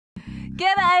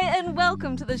G'day and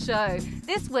welcome to the show.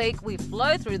 This week we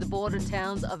flow through the border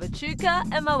towns of Echuca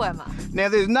and Moama. Now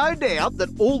there's no doubt that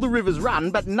all the rivers run,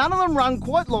 but none of them run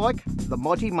quite like the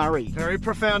mighty Murray. Very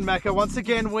profound, Macca. Once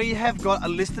again, we have got a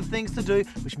list of things to do,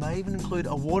 which may even include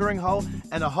a watering hole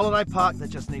and a holiday park that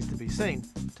just needs to be seen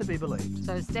to be believed.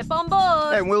 So step on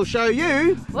board. And we'll show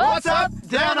you What's up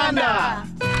down under?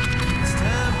 It's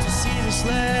time to see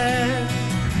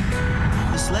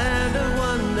this land of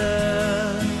wonder.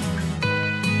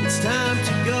 It's time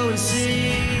to go and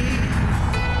see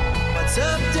what's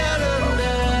up down under.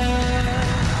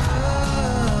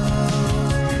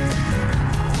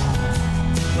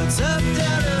 What's up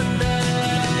down under?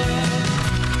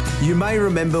 You may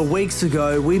remember weeks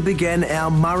ago we began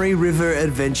our Murray River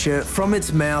adventure from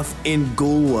its mouth in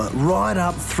Goolwa, right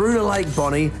up through to Lake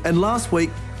Bonnie, and last week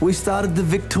we started the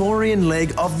Victorian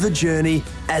leg of the journey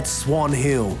at Swan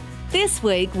Hill. This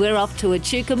week we're off to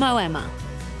Echuca, Moama.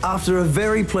 After a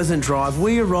very pleasant drive,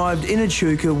 we arrived in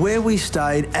Echuca where we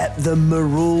stayed at the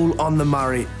Marul on the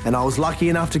Murray, and I was lucky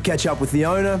enough to catch up with the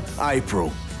owner,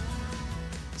 April.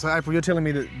 So, April, you're telling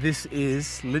me that this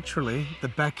is literally the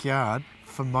backyard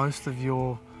for most of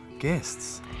your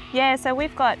guests. Yeah, so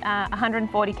we've got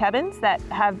 140 cabins that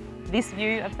have this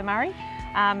view of the Murray,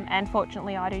 and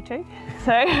fortunately I do too.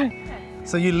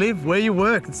 So you live where you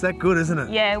work. It's that good, isn't it?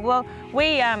 Yeah, well,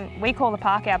 we call the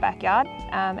park our backyard,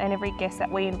 and every guest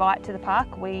that we invite to the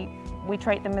park, we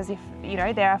treat them as if, you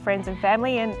know, they're our friends and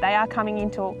family, and they are coming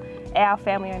into our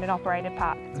family-owned and operated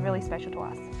park. It's really special to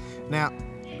us. Now,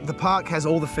 the park has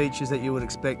all the features that you would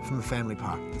expect from a family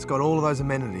park. It's got all of those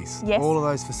amenities, yes, all of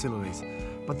those facilities.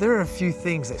 But there are a few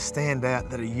things that stand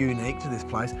out that are unique to this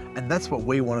place, and that's what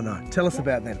we want to know. Tell us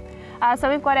about them.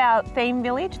 So we've got our theme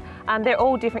village. They're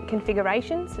all different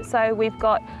configurations. So we've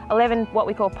got 11 what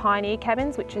we call pioneer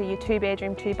cabins, which are your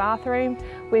 2-bedroom, 2-bathroom.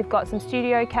 We've got some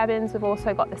studio cabins. We've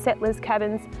also got the settlers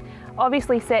cabins,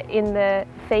 obviously set in the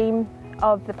theme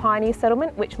of the pioneer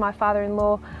settlement, which my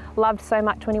father-in-law loved so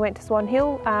much when he went to Swan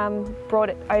Hill, brought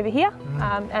it over here,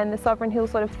 and the Sovereign Hill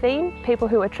sort of theme. People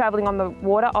who are travelling on the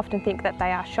water often think that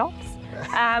they are shops.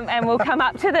 And we'll come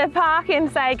up to the park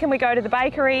and say, can we go to the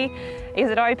bakery? Is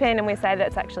it open? And we say that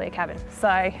it's actually a cabin. So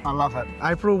I love it.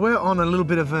 April, we're on a little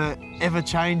bit of an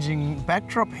ever-changing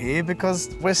backdrop here because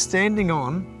we're standing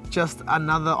on just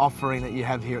another offering that you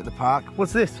have here at the park.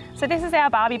 What's this? So this is our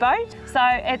Barbie boat. So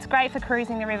it's great for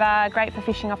cruising the river, great for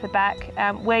fishing off the back.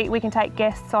 We can take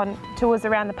guests on tours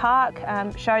around the park,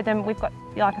 show them. We've got,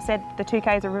 like I said, the 2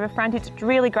 k's of river frontage. It's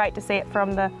really great to see it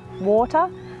from the water.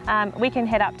 We can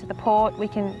head up to the port, we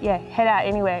can head out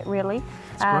anywhere really.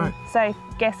 So if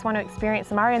guests want to experience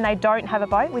the Murray and they don't have a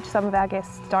boat, which some of our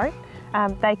guests don't,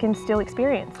 they can still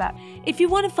experience that. If you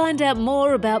want to find out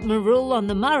more about Marul on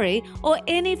the Murray or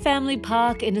any family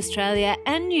park in Australia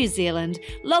and New Zealand,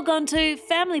 log on to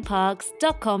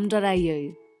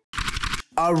familyparks.com.au.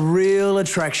 A real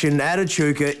attraction at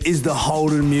Echuca is the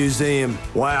Holden Museum.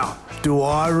 Wow, do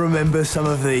I remember some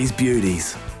of these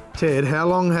beauties. Ted, how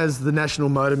long has the National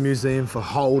Motor Museum for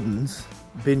Holdens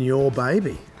been your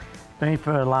baby? Been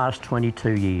for the last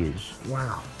 22 years.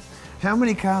 Wow. How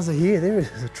many cars are here? There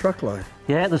is a truckload.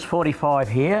 Yeah, there's 45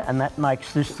 here, and that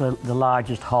makes this the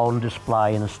largest Holden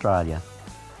display in Australia.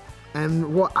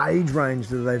 And what age range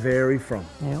do they vary from?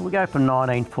 Yeah, we go from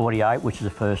 1948, which is the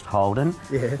first Holden,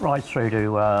 right through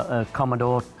to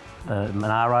Commodore,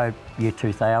 Monaro, year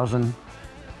 2000.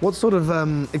 What sort of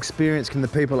experience can the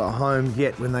people at home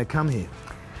get when they come here?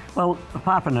 Well,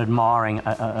 apart from admiring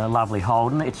a lovely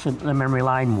Holden, it's a memory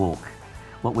lane walk.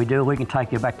 What we do, we can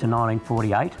take you back to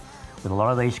 1948 with a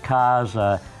lot of these cars.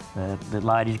 The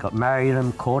ladies got married in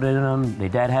them, courted in them, their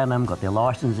dad had them, got their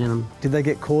licence in them. Did they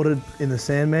get courted in the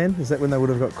Sandman? Is that when they would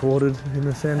have got courted in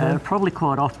the Sandman? Probably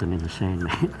quite often in the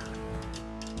Sandman.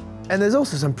 And there's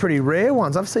also some pretty rare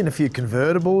ones. I've seen a few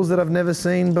convertibles that I've never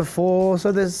seen before,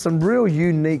 so there's some real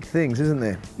unique things, isn't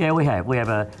there? Yeah, we have. We have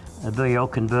a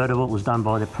VL convertible. It was done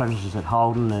by the apprentices at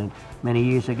Holden many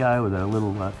years ago. We've got a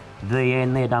little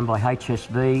VN there done by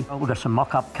HSV. We've got some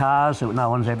mock-up cars that no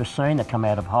one's ever seen that come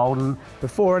out of Holden.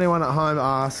 Before anyone at home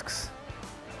asks,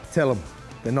 tell them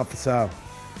they're not for sale.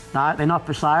 No, they're not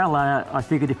for sale. I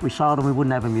figured if we sold them, we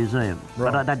wouldn't have a museum.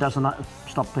 Right. But that doesn't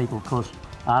stop people, of course,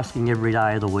 asking every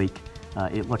day of the week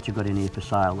what you've got in here for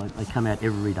sale. They come out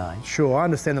every day. Sure, I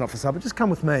understand they're not for sale, but just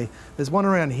come with me. There's one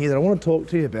around here that I want to talk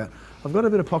to you about. I've got a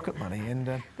bit of pocket money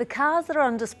and... The cars that are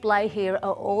on display here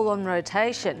are all on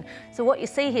rotation, so what you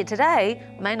see here today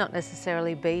may not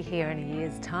necessarily be here in a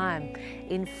year's time.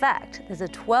 In fact, there's a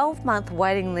 12-month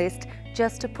waiting list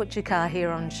just to put your car here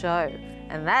on show,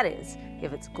 and that is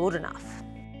if it's good enough.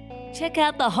 Check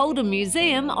out the Holden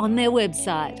Museum on their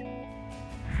website.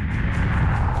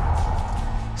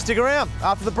 Stick around.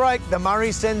 After the break, the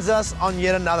Murray sends us on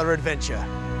yet another adventure.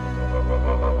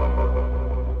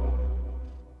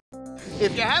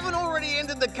 If you haven't already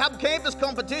entered the Cub Campers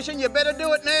competition, you better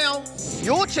do it now.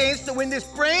 Your chance to win this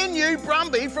brand new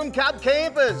Brumby from Cub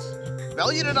Campers.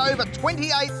 Valued at over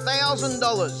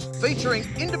 $28,000, featuring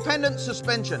independent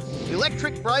suspension,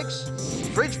 electric brakes,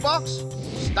 fridge box,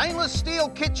 stainless steel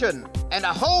kitchen, and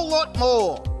a whole lot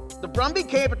more. The Brumby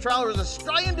camper trailer is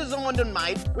Australian designed and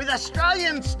made with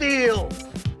Australian steel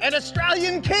and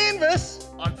Australian canvas.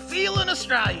 I'm feeling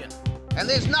Australian. And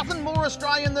there's nothing more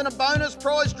Australian than a bonus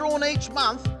prize drawn each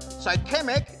month, so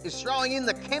Chemec is throwing in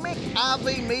the Chemec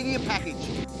RV Media Package,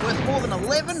 worth more than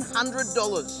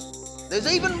 $1,100. There's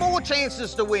even more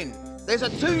chances to win. There's a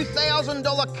 $2,000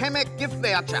 Chemec gift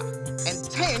voucher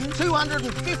and 10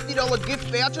 $250 gift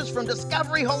vouchers from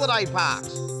Discovery Holiday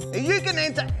Parks. Now you can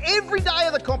enter every day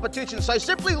of the competition, so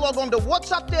simply log on to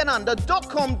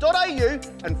whatsupdownunder.com.au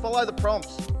and follow the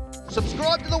prompts.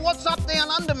 Subscribe to the What's Up Down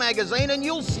Under magazine and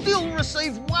you'll still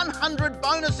receive 100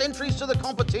 bonus entries to the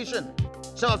competition.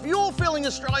 So if you're feeling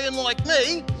Australian like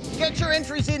me, get your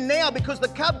entries in now because the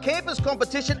Cub Campers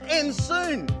competition ends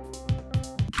soon.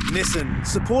 Nissan,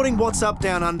 supporting What's Up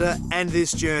Down Under and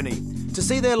this journey. To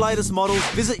see their latest models,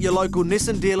 visit your local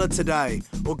Nissan dealer today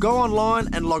or go online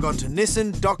and log on to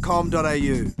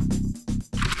nissan.com.au.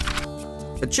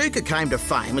 Echuca came to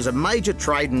fame as a major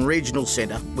trade and regional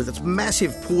centre with its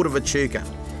massive port of Echuca.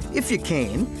 If you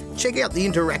can, check out the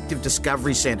Interactive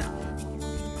Discovery Centre.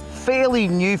 Fairly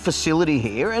new facility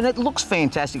here and it looks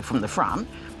fantastic from the front,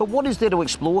 but what is there to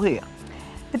explore here?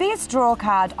 The biggest draw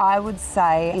card, I would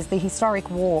say, is the historic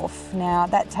wharf. Now,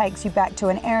 that takes you back to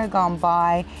an era gone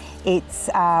by.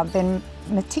 It's been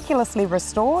meticulously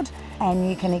restored and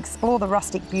you can explore the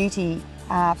rustic beauty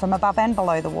from above and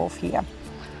below the wharf here.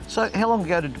 So how long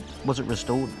ago was it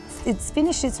restored? It's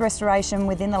finished its restoration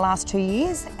within the last 2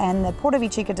 years and the Port of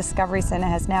Echuca Discovery Centre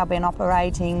has now been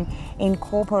operating,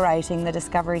 incorporating the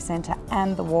Discovery Centre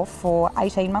and the wharf for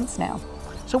 18 months now.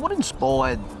 So what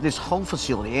inspired this whole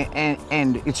facility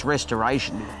and its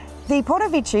restoration? The Port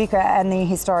of Echuca and the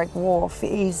historic wharf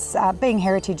is being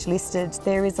heritage listed.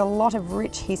 There is a lot of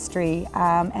rich history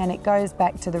and it goes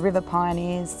back to the river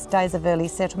pioneers, days of early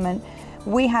settlement.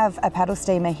 We have a paddle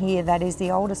steamer here that is the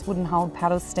oldest wooden-hulled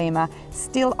paddle steamer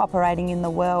still operating in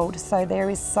the world. So there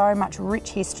is so much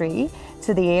rich history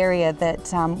to the area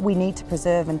that we need to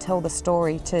preserve and tell the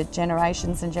story to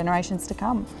generations and generations to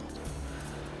come.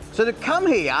 So to come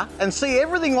here and see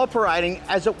everything operating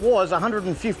as it was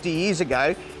 150 years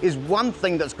ago is one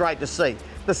thing that's great to see.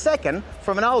 The second,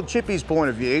 from an old chippy's point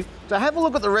of view, to have a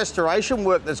look at the restoration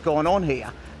work that's gone on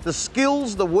here, the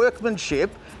skills, the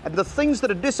workmanship, and the things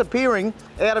that are disappearing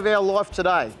out of our life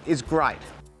today is great.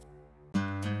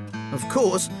 Of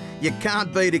course, you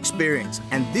can't beat experience,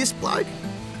 and this bloke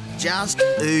just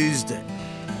oozed it.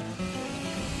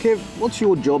 Kev, what's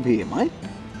your job here, mate?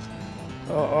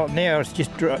 Now it's just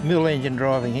mill engine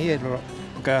driving here,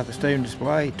 look after the steam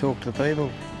display, talk to the people.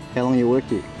 How long have you worked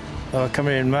here? I come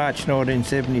in March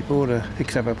 1974 to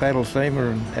fix up a paddle steamer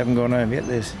and haven't gone home yet.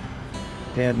 There's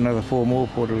down another 4 more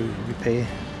for to repair.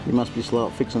 You must be slow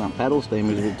at fixing up paddle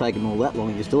steamers if it's taken all that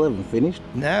long. You still haven't finished.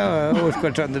 No, I always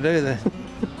got something to do. As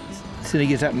soon as it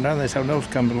gets up and done, there's someone else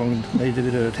comes along and needs a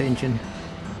bit of attention.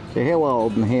 So how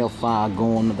old and how far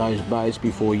gone are those boats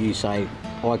before you say,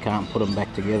 I can't put them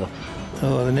back together?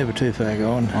 Oh, they're never too far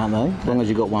gone. Aren't they? As long as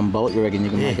you've got one bolt, you reckon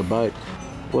you can make a boat.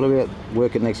 What about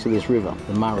working next to this river,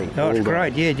 the Murray? Oh, it's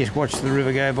great, yeah. Just watch the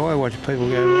river go by, watch people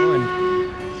go by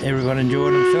and everyone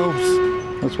enjoying themselves.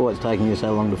 That's why it's taking you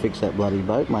so long to fix that bloody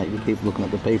boat, mate. You keep looking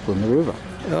at the people in the river.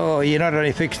 Oh, you're not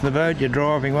only fixing the boat, you're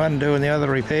driving one, doing the other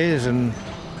repairs and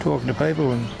talking to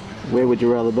people. And where would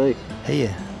you rather be?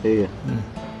 Here. Here.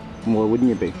 And why wouldn't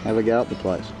you be? Have a go at the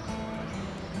place.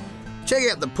 Check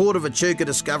out the Port of Echuca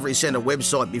Discovery Centre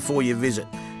website before you visit.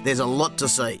 There's a lot to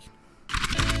see.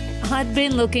 I'd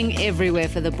been looking everywhere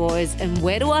for the boys, and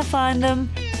where do I find them?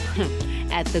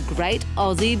 At the Great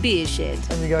Aussie Beer Shed.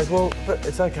 And he goes, well, but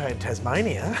it's okay in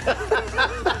Tasmania.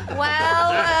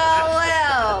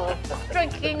 Well.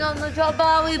 Drinking on the job,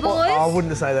 are we, boys? Well, I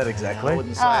wouldn't say that exactly. I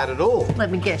wouldn't say that at all.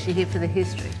 Let me guess, you're here for the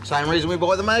history. Same reason we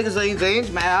buy the magazines, Ange,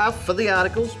 for the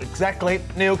articles. Exactly.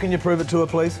 Neil, can you prove it to her,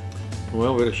 please?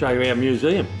 Well, we're going to show you our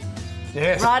museum.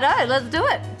 Yes. Righto, let's do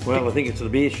it. Well, I think it's the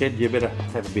beer shed. You better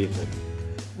have a beer too.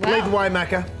 Well, lead the way,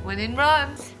 Macca. When in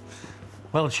Rome.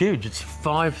 Well, it's huge. It's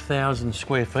 5,000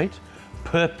 square feet,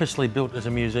 purposely built as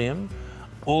a museum.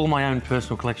 All my own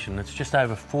personal collection. It's just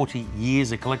over 40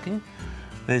 years of collecting.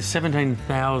 There's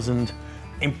 17,000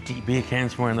 empty beer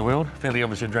cans somewhere in the world. Fairly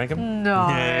obviously drank them. No.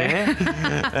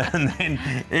 Yeah. And then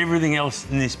everything else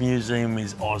in this museum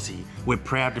is Aussie. We're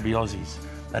proud to be Aussies.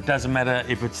 It doesn't matter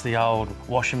if it's the old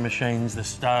washing machines, the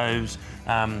stoves,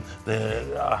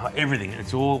 everything.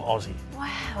 It's all Aussie.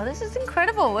 Wow, this is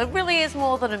incredible. It really is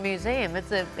more than a museum.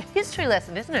 It's a history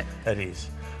lesson, isn't it? It is.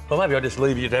 Well, maybe I'll just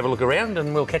leave you to have a look around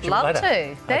and we'll catch you later. Love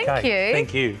to. Thank you.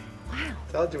 Thank you. Wow.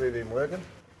 Told you we've been working.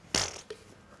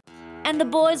 And the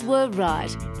boys were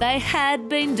right. They had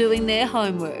been doing their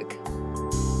homework.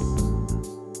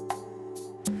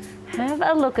 Have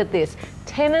a look at this.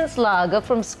 Tennant's Lager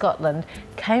from Scotland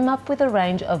came up with a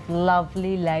range of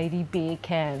lovely lady beer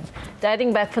cans,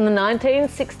 dating back from the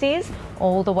 1960s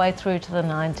all the way through to the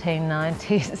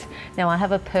 1990s. Now, I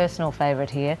have a personal favourite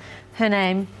here. Her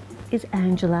name is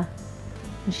Angela,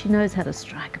 and she knows how to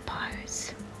strike a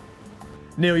pose.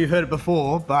 Neil, you've heard it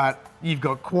before, but you've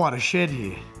got quite a shed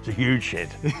here. It's a huge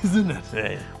shed. Isn't it?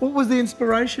 Yeah. What was the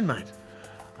inspiration, mate?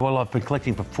 Well, I've been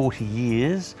collecting for 40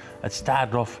 years. It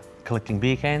started off collecting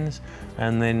beer cans,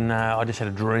 and then I just had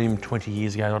a dream 20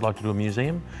 years ago I'd like to do a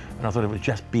museum, and I thought if it was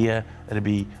just beer, it'd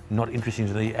be not interesting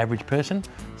to the average person.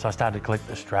 So I started to collect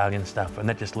Australian stuff, and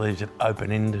that just leaves it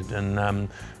open-ended, and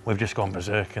we've just gone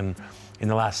berserk. And in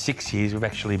the last 6 years, we've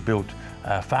actually built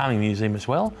a farming museum as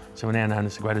well. So we're now known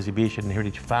as the Great Aussie Beer Shed and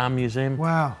Heritage Farm Museum.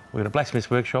 Wow. We've got a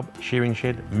blacksmith's workshop, shearing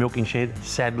shed, milking shed,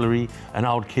 saddlery, an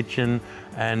old kitchen,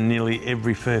 and nearly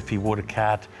every furphy water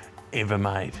cart ever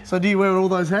made. So do you wear all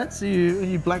those hats? Are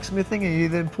you blacksmithing? Are you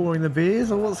then pouring the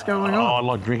beers, or what's going on? Oh, I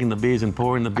like drinking the beers and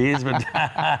pouring the beers, but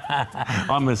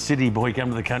I'm a city boy,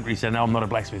 come to the country, so no, I'm not a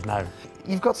blacksmith, no.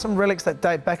 You've got some relics that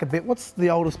date back a bit. What's the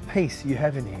oldest piece you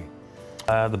have in here?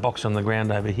 The box on the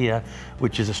ground over here,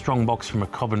 which is a strong box from a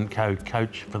Cobb & Co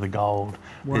coach for the gold.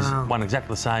 Wow. There's one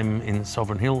exactly the same in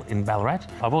Sovereign Hill in Ballarat.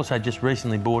 I've also just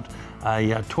recently bought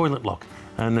a toilet lock,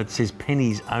 and it says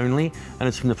pennies only, and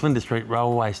it's from the Flinders Street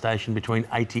railway station between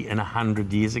 80 and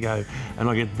 100 years ago. And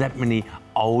I get that many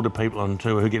older people on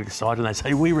tour who get excited and they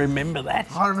say, we remember that.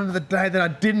 I remember the day that I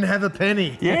didn't have a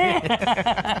penny.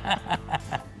 Yeah.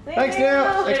 Thanks, Neil.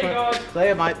 Thanks, mate. See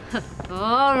you, mate.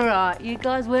 All right, you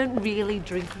guys weren't really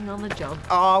drinking on the job.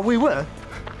 Oh, we were.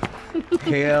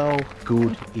 How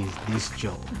good is this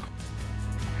job?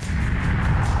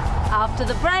 After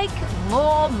the break,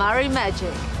 more Murray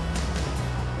magic.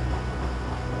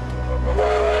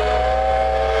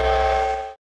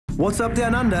 What's Up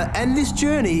Down Under, and this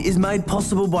journey is made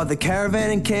possible by the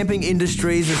Caravan and Camping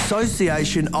Industries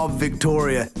Association of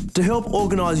Victoria. To help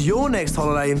organise your next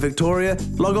holiday in Victoria,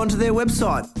 log on to their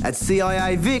website at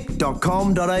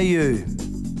ciavic.com.au.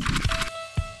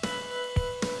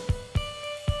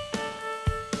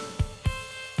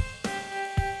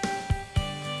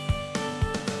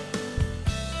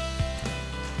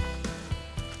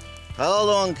 Hold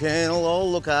on, Colonel,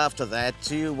 I'll look after that.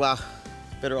 You,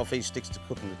 better off he sticks to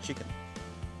cooking the chicken.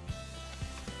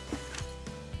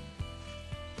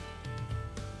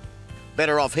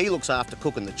 Better off he looks after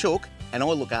cooking the chook and I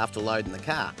look after loading the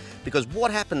car. Because what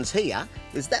happens here,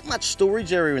 there's that much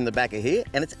storage area in the back of here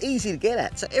and it's easy to get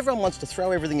at. So everyone wants to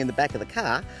throw everything in the back of the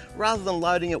car rather than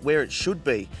loading it where it should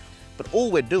be. But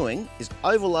all we're doing is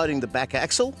overloading the back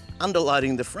axle,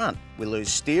 underloading the front. We lose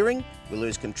steering, we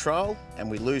lose control,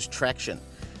 and we lose traction.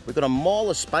 We've got a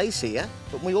mile of space here,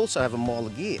 but we also have a mile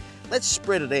of gear. Let's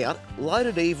spread it out, load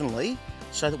it evenly,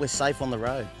 so that we're safe on the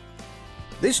road.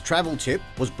 This travel tip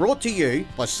was brought to you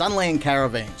by Sunland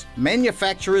Caravans,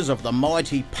 manufacturers of the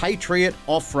mighty Patriot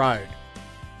Off-Road.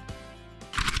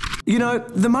 You know,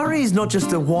 the Murray is not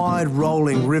just a wide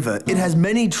rolling river, it has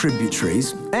many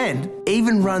tributaries and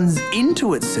even runs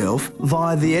into itself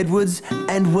via the Edwards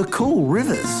and Wakul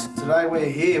rivers. Today we're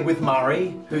here with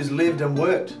Murray, who's lived and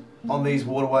worked on these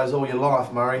waterways all your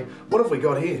life. Murray, what have we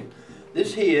got here?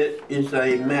 This here is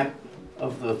a map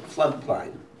of the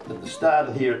floodplain at the start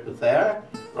of here at Bethara,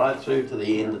 right through to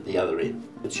the end at the other end.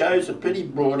 It shows a pretty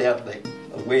broad outlet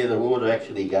of where the water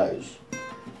actually goes.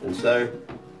 And so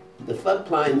the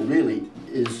floodplain really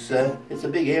is, it's a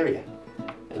big area.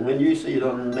 And when you see it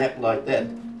on a map like that,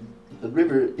 the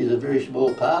river is a very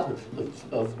small part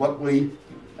of what we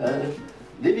live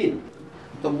in.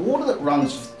 The water that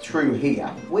runs through here,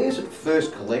 where's it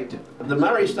first collected? The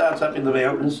Murray starts up in the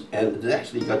mountains and it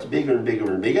actually gets bigger and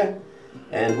bigger and bigger.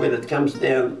 And when it comes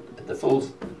down at the full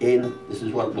end, this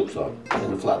is what it looks like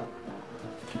in the flood.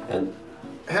 And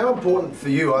how important for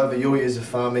you over your years of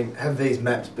farming have these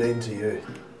maps been to you?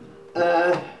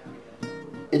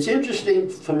 It's interesting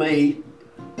for me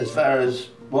as far as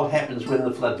what happens when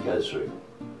the flood goes through.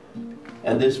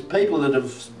 And there's people that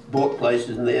have bought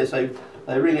places in there, so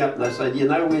they ring up and they say, do you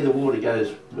know where the water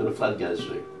goes when the flood goes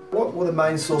through? What were the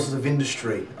main sources of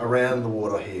industry around the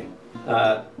water here?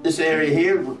 This area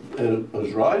here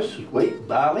was rice, wheat,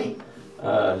 barley,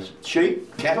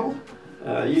 sheep, cattle,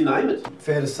 you name it.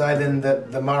 Fair to say then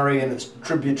that the Murray and its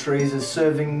tributaries is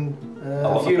serving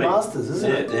a few masters,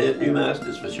 isn't it? Yeah, new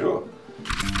masters for sure.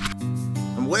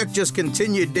 And work just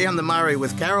continued down the Murray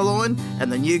with Caroline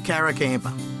and the new Cara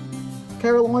camper.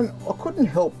 Caroline, I couldn't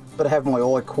help but have my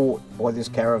eye caught by this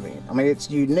caravan. I mean,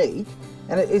 it's unique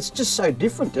and it's just so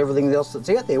different to everything else that's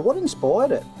out there. What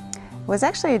inspired it? It was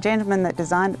actually a gentleman that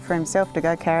designed it for himself to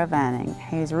go caravanning.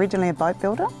 He was originally a boat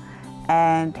builder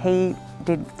and he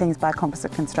did things by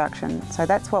composite construction. So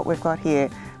that's what we've got here.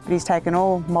 But he's taken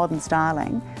all modern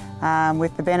styling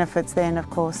with the benefits then, of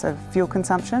course, of fuel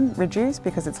consumption reduced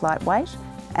because it's lightweight.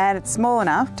 And it's small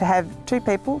enough to have 2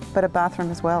 people, but a bathroom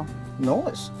as well.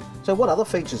 Nice. So what other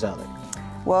features are there?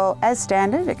 Well, as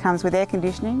standard, it comes with air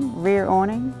conditioning, rear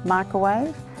awning,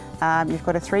 microwave. You've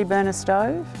got a 3-burner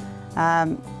stove.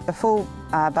 The full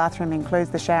bathroom includes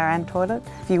the shower and toilet.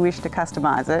 If you wish to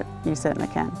customise it, you certainly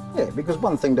can. Yeah, because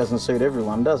one thing doesn't suit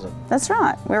everyone, does it? That's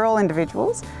right. We're all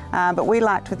individuals, but we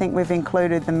like to think we've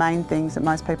included the main things that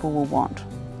most people will want.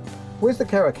 Where's the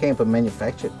Cara camper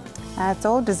manufactured? It's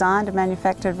all designed and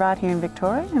manufactured right here in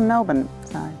Victoria, in Melbourne.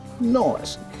 So.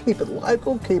 Nice. Keep it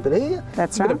local, keep it here.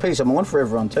 That's right. right. A bit of peace of mind for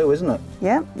everyone too, isn't it?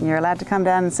 Yeah, you're allowed to come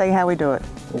down and see how we do it.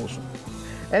 Awesome.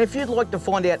 And if you'd like to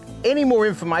find out any more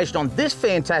information on this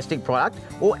fantastic product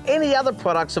or any other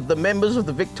products of the members of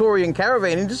the Victorian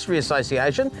Caravan Industry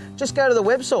Association, just go to the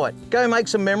website,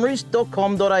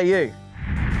 gomakesomememories.com.au.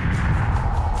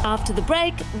 After the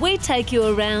break, we take you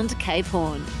around Cape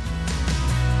Horn.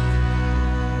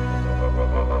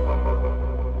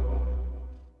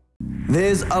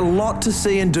 There's a lot to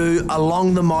see and do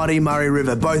along the mighty Murray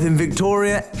River, both in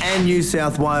Victoria and New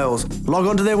South Wales. Log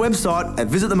on to their website at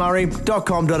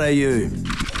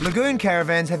visitthemurray.com.au. Lagoon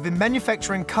Caravans have been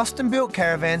manufacturing custom-built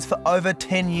caravans for over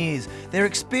 10 years. Their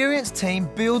experienced team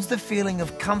builds the feeling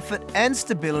of comfort and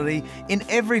stability in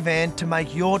every van to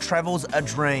make your travels a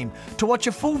dream. To watch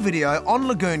a full video on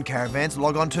Lagoon Caravans,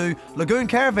 log on to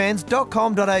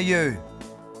lagooncaravans.com.au.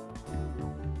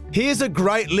 Here's a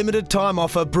great limited time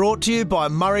offer brought to you by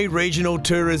Murray Regional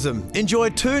Tourism. Enjoy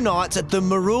 2 nights at the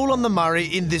Marul on the Murray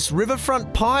in this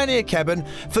riverfront pioneer cabin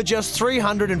for just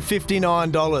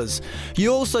 $359.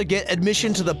 You also get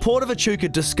admission to the Port of Echuca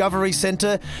Discovery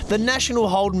Centre, the National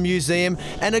Holden Museum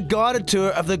and a guided tour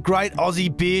of the Great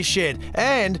Aussie Beer Shed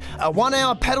and a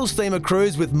 1-hour paddle steamer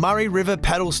cruise with Murray River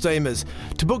paddle steamers.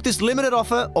 To book this limited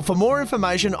offer or for more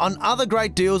information on other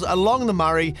great deals along the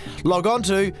Murray, log on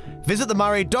to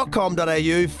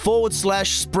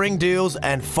visitthemurray.com.au/spring deals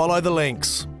and follow the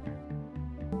links.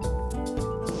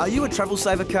 Are you a Travel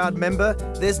Saver Card member?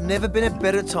 There's never been a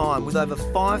better time with over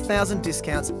 5,000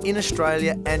 discounts in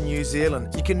Australia and New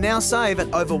Zealand. You can now save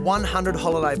at over 100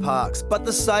 holiday parks, but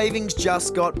the savings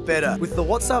just got better. With the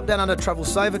What's Up Down Under Travel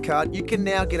Saver Card, you can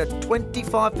now get a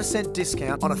 25%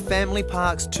 discount on a Family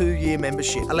Parks 2-year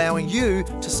membership, allowing you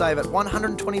to save at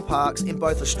 120 parks in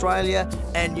both Australia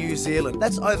and New Zealand.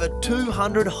 That's over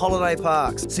 200 holiday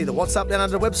parks. See the What's Up Down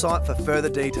Under website for further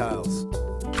details.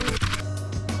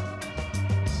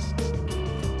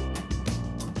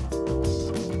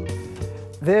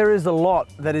 There is a lot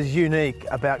that is unique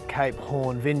about Cape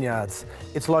Horn Vineyards.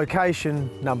 Its location,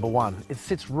 number one. It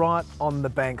sits right on the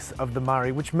banks of the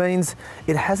Murray, which means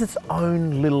it has its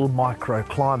own little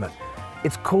microclimate.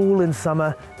 It's cool in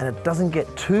summer and it doesn't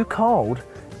get too cold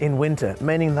in winter,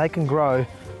 meaning they can grow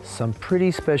some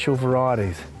pretty special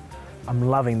varieties. I'm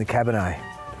loving the Cabernet,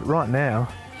 but right now,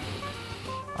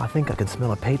 I think I can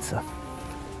smell a pizza.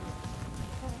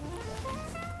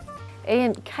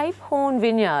 Ian, Cape Horn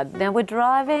Vineyard. Now we're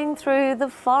driving through the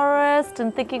forest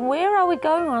and thinking, where are we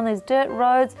going on these dirt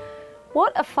roads?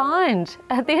 What a find.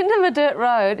 At the end of a dirt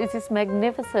road is this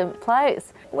magnificent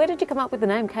place. Where did you come up with the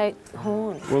name Cape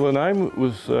Horn? Well, the name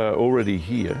was already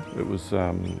here. It was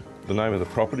the name of the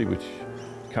property, which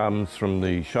comes from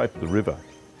the shape of the river,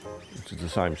 which is the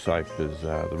same shape as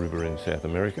the river in South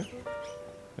America.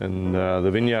 And the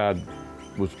vineyard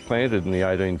was planted in the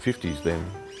 1850s then.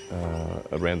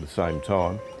 Around the same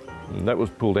time. And that was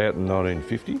pulled out in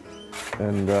 1950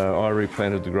 and I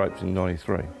replanted the grapes in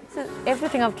 93. So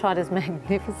everything I've tried is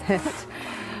magnificent.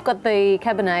 Got the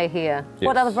Cabernet here. Yes.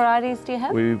 What other varieties do you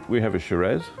have? We have a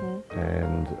Shiraz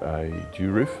and a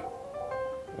Durif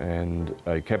and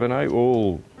a Cabernet,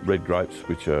 all red grapes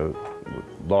which are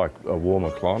like a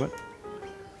warmer climate.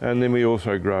 And then we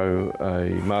also grow a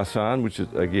Marsanne, which is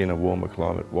again a warmer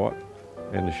climate white,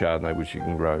 and the Chardonnay, which you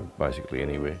can grow basically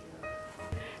anywhere.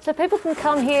 So people can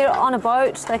come here on a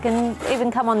boat, they can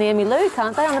even come on the Emu,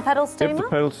 can't they, on the paddle steamer? Yep, the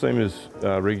paddle steamers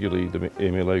regularly, the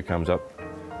Emu comes up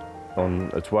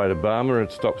on its way to Barmer,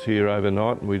 it stops here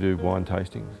overnight and we do wine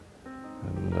tastings.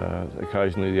 And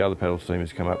occasionally the other paddle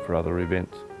steamers come up for other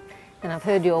events. And I've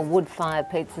heard your wood-fired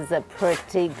pizzas are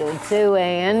pretty good too,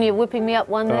 Ian. You're whipping me up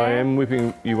one there? I am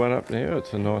whipping you one up now.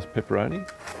 It's a nice pepperoni.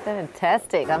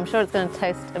 Fantastic. I'm sure it's going to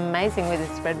taste amazing with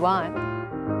this red wine.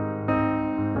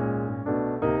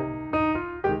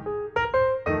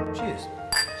 Cheers.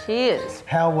 Cheers.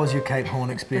 How was your Cape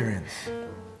Horn experience?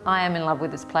 I am in love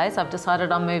with this place. I've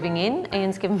decided I'm moving in.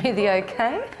 Ian's given me the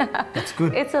okay. That's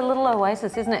good. It's a little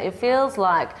oasis, isn't it? It feels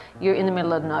like you're in the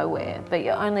middle of nowhere, but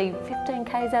you're only 15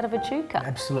 k's out of Echuca.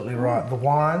 Absolutely right. The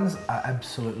wines are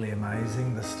absolutely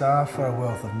amazing. The staff are a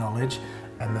wealth of knowledge,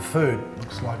 and the food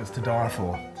looks like it's to die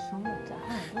for.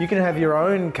 You can have your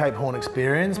own Cape Horn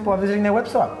experience by visiting their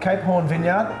website,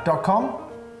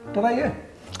 capehornvineyard.com.au.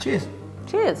 Cheers.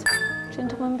 Cheers.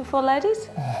 Gentlemen before ladies?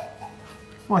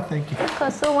 Why, thank you. I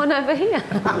saw one over here.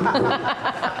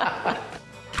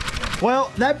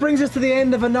 Well, that brings us to the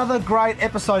end of another great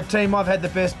episode, team. I've had the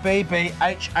best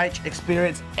BBHH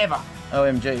experience ever.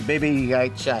 OMG,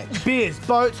 BBHH. Beers,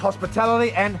 boats,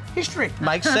 hospitality and history.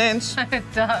 Makes sense. It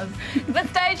does. But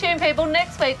stay tuned, people.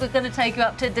 Next week, we're going to take you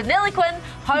up to Deniliquin,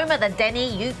 home of the Denny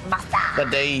Youth Muster. The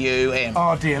D-U-M.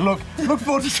 Oh, dear. Look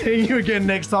forward to seeing you again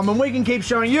next time, and we can keep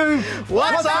showing you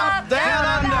What's up,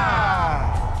 Down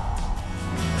Under?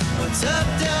 What's up,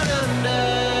 down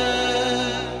under?